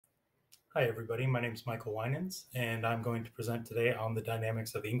Hi, everybody. My name is Michael Winans, and I'm going to present today on the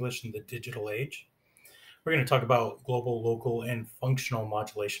dynamics of English in the digital age. We're going to talk about global, local, and functional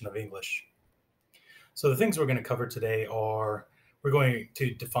modulation of English. So, the things we're going to cover today are we're going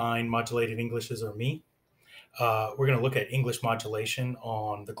to define modulated Englishes or me. We're going to look at English modulation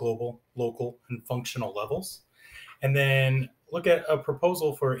on the global, local, and functional levels, and then look at a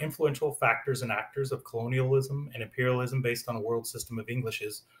proposal for influential factors and actors of colonialism and imperialism based on a world system of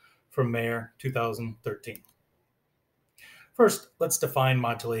Englishes from Mayer 2013. First, let's define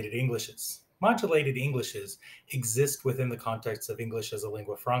modulated Englishes. Modulated Englishes exist within the context of English as a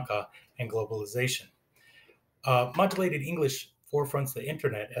lingua franca and globalization. Modulated English forefronts the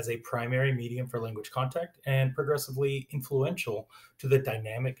internet as a primary medium for language contact and progressively influential to the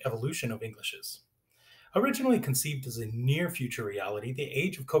dynamic evolution of Englishes. Originally conceived as a near future reality, the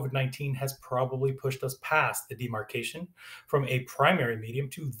age of COVID 19 has probably pushed us past the demarcation from a primary medium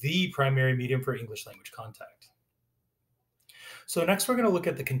to the primary medium for English language contact. So next, we're going to look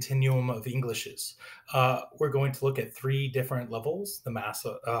at the continuum of Englishes. We're going to look at three different levels: the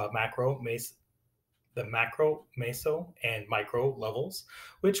macro, meso, and micro levels,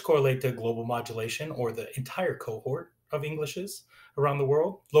 which correlate to global modulation or the entire cohort of Englishes around the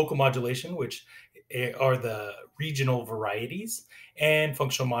world. Local modulation, which are the regional varieties, and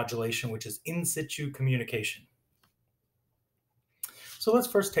functional modulation, which is in situ communication. So let's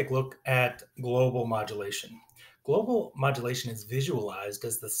first take a look at global modulation. Global modulation is visualized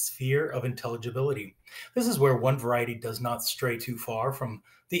as the sphere of intelligibility. This is where one variety does not stray too far from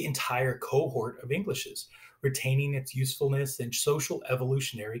the entire cohort of Englishes, retaining its usefulness and social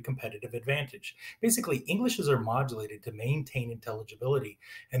evolutionary competitive advantage. Basically, Englishes are modulated to maintain intelligibility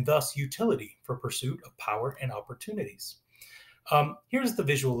and thus utility for pursuit of power and opportunities. Here's the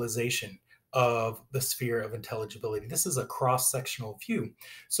visualization of the sphere of intelligibility. This is a cross-sectional view.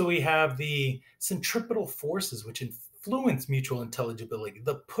 So we have the centripetal forces which influence mutual intelligibility,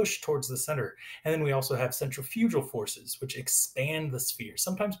 the push towards the center. And then we also have centrifugal forces which expand the sphere,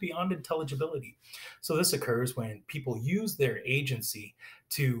 sometimes beyond intelligibility. So this occurs when people use their agency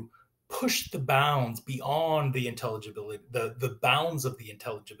to push the bounds beyond the intelligibility, the bounds of the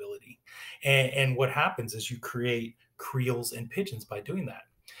intelligibility. And what happens is you create creoles and pigeons by doing that.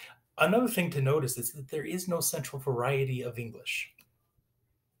 Another thing to notice is that there is no central variety of English.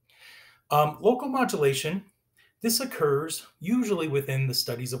 Local modulation, this occurs usually within the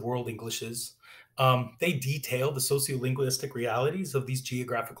studies of world Englishes. They detail the sociolinguistic realities of these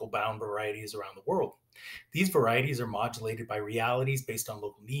geographical bound varieties around the world. These varieties are modulated by realities based on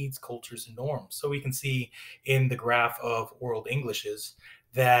local needs, cultures, and norms. So we can see in the graph of world Englishes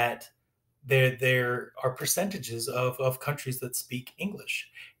that there are percentages of countries that speak English.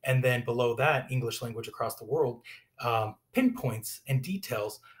 And then below that, English language across the world pinpoints and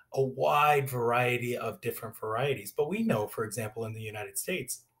details a wide variety of different varieties. But we know, for example, in the United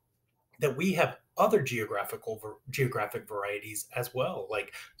States, that we have other geographic varieties as well,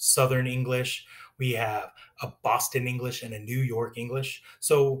 like Southern English. We have a Boston English and a New York English.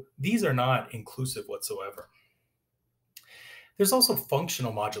 So these are not inclusive whatsoever. There's also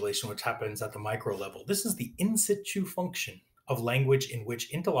functional modulation, which happens at the micro level. This is the in situ function of language in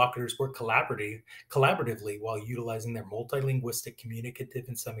which interlocutors work collaboratively while utilizing their multilinguistic, communicative,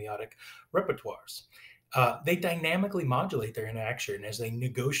 and semiotic repertoires. They dynamically modulate their interaction as they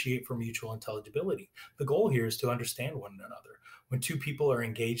negotiate for mutual intelligibility. The goal here is to understand one another. When two people are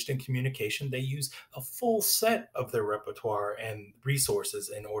engaged in communication, they use a full set of their repertoire and resources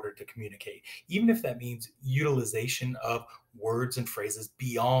in order to communicate, even if that means utilization of words and phrases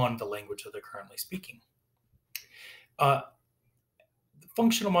beyond the language that they're currently speaking. Uh,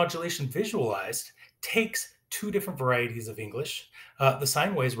 Functional modulation visualized takes two different varieties of English. The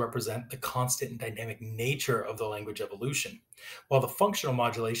sine waves represent the constant and dynamic nature of the language evolution, while the functional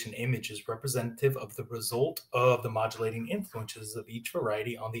modulation image is representative of the result of the modulating influences of each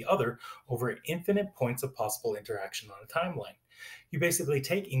variety on the other over infinite points of possible interaction on a timeline. You basically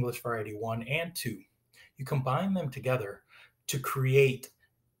take English variety 1 and 2, you combine them together to create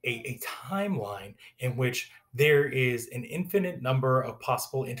a timeline in which there is an infinite number of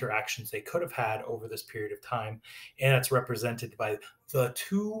possible interactions they could have had over this period of time. And that's represented by the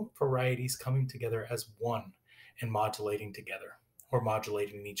two varieties coming together as one and modulating together or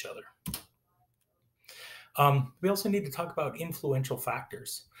modulating each other. We also need to talk about influential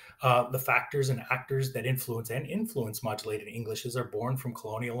factors. The factors and actors that influence modulated Englishes are born from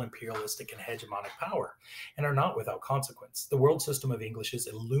colonial, imperialistic, and hegemonic power and are not without consequence. The world system of Englishes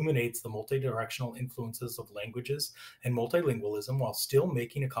illuminates the multidirectional influences of languages and multilingualism while still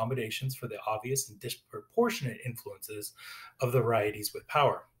making accommodations for the obvious and disproportionate influences of the varieties with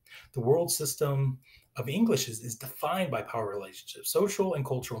power. The world system of Englishes is defined by power relationships, social and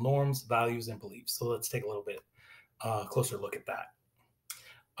cultural norms, values, and beliefs. So let's take a little bit closer look at that.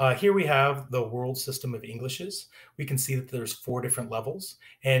 Here we have the world system of Englishes. We can see that there's four different levels,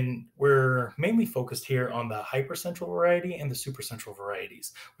 and we're mainly focused here on the hypercentral variety and the supercentral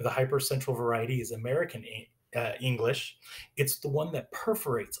varieties, where the hypercentral variety is American English. It's the one that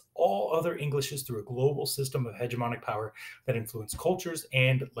perforates all other Englishes through a global system of hegemonic power that influence cultures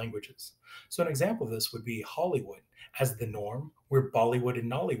and languages. So an example of this would be Hollywood as the norm, where Bollywood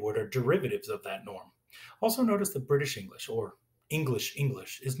and Nollywood are derivatives of that norm. Also notice that British English, or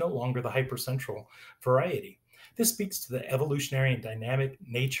English is no longer the hypercentral variety. This speaks to the evolutionary and dynamic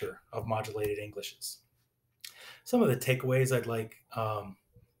nature of modulated Englishes. Some of the takeaways I'd like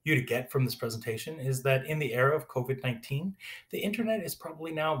you to get from this presentation is that in the era of COVID 19, the internet is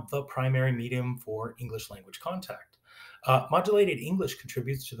probably now the primary medium for English language contact. Modulated English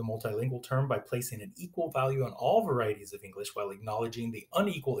contributes to the multilingual term by placing an equal value on all varieties of English while acknowledging the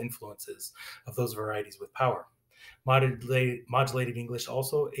unequal influences of those varieties with power. Modulated English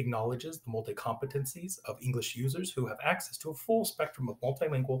also acknowledges the multi-competencies of English users who have access to a full spectrum of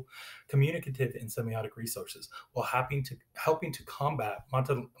multilingual, communicative, and semiotic resources, while helping to combat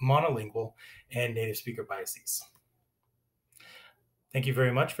monolingual and native speaker biases. Thank you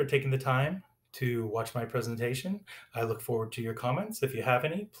very much for taking the time to watch my presentation. I look forward to your comments. If you have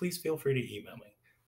any, please feel free to email me.